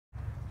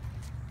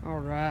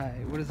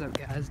Alright, what is up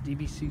guys,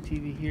 DBC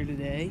TV here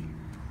today,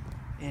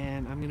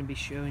 and I'm going to be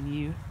showing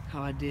you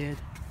how I did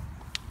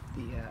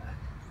the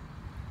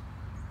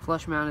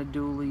flush mounted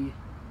dually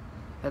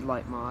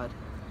headlight mod.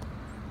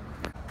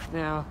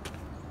 Now,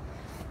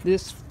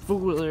 this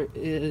four-wheeler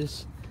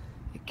is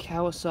a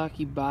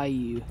Kawasaki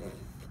Bayou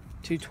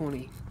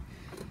 220.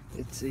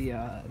 It's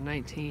a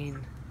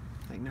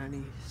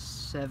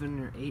 97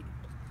 or 8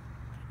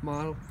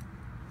 model,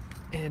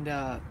 and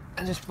I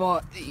just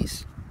bought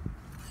these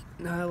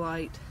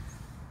Highlight,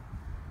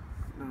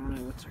 I don't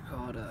know what they're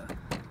called,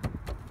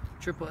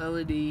 triple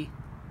LED,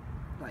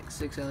 like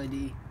 6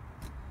 LED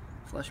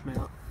flush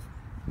mount.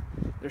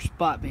 They're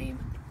spot beam.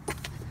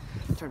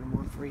 Turn them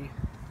on for you.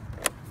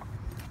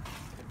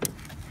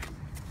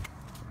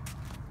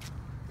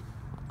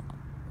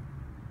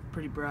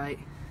 Pretty bright.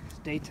 It's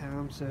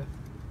daytime, so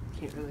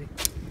can't really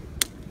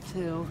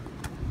tell.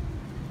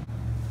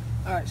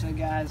 Alright, so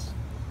guys,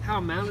 how I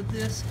mounted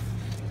this,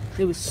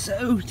 it was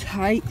so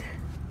tight.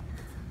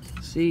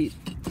 See,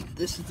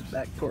 this is the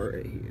back part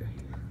right here.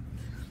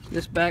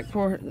 This back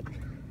part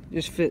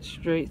just fits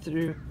straight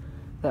through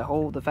that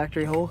hole, the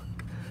factory hole.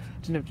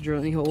 Didn't have to drill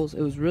any holes.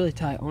 It was really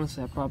tight.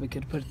 Honestly, I probably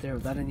could have put it there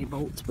without any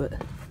bolts, but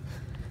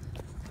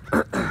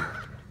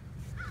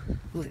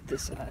look at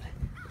this side.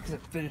 Because I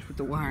finished with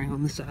the wiring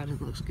on this side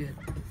and it looks good.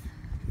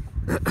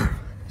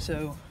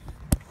 So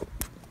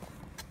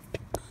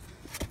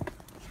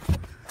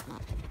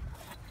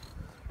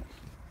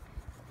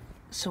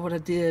what I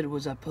did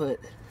was I put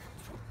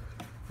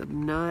the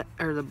nut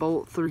or the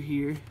bolt through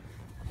here.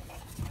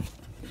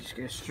 Just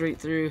go straight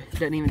through.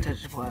 Doesn't even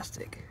touch the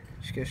plastic.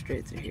 Just go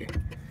straight through here.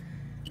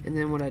 And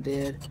then what I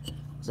did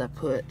was I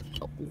put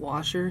a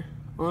washer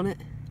on it,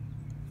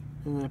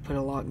 and then I put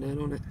a lock nut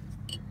on it.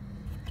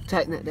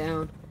 Tighten that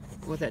down.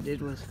 What that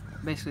did was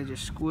basically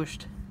just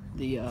squished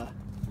the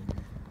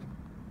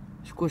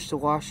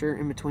washer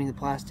in between the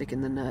plastic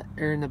and the nut,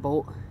 or in the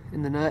bolt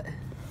and the nut.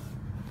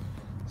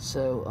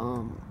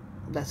 So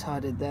that's how I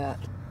did that.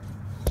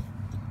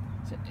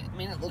 I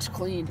mean, it looks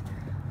clean.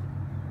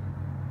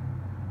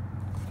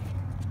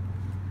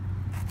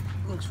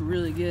 Looks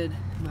really good,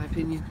 in my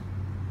opinion.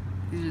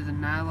 These are the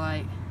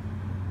Nylite.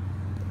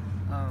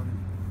 I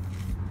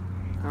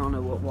don't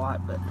know what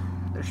watt, but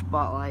they're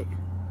spotlight.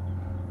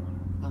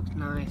 Looks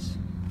nice.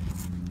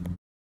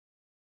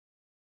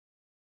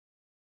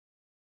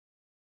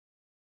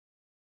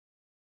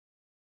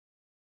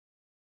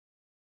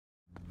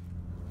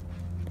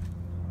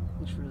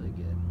 Looks really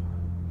good.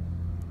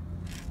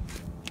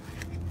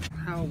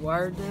 How I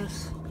wired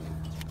this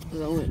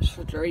is I went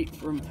straight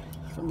from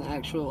the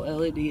actual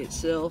LED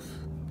itself,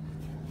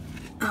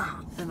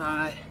 and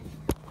I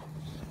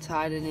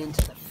tied it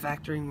into the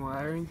factory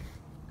wiring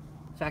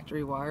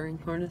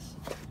harness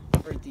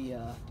for the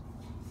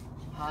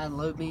high and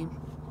low beam,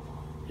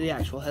 the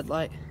actual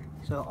headlight.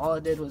 So all I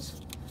did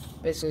was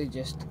basically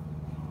just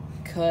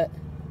cut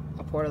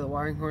a part of the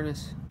wiring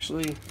harness.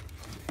 Actually,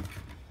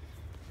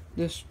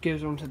 this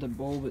goes onto the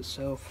bulb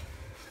itself.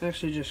 I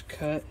actually just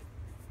cut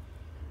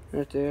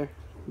right there,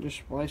 just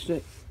spliced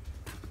it.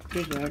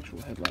 Here's the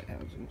actual headlight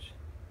housings.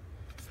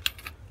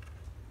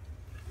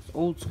 It's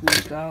old school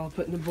style of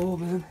putting the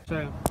bulb in.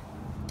 So,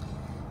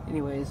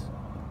 anyways,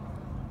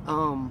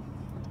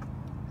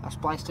 I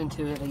spliced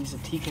into it. I used a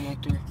T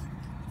connector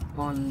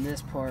on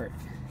this part.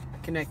 I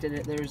connected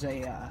it. There's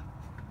a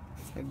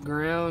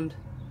ground,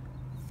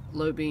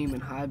 low beam,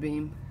 and high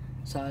beam.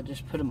 So I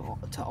just put them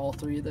to all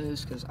three of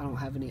those because I don't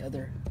have any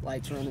other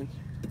lights running.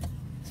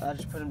 So I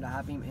just put them to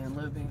high beam and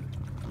low beam.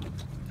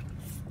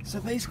 So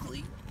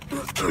basically,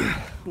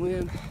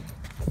 when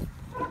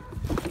I'm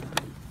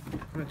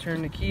gonna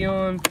turn the key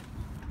on,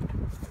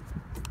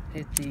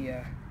 hit the,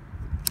 and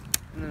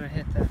then I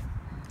hit the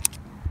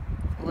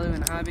low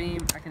and high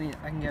beam. I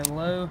can go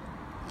low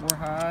or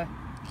high,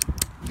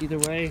 either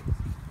way.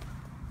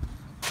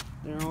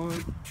 They're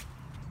on.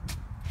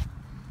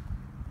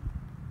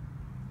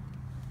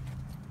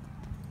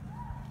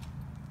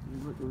 They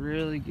look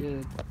really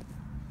good.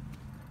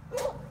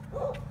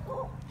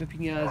 Hope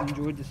you guys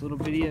enjoyed this little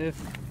video.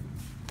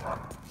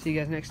 See you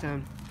guys next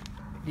time.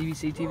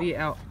 DBC TV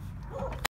out.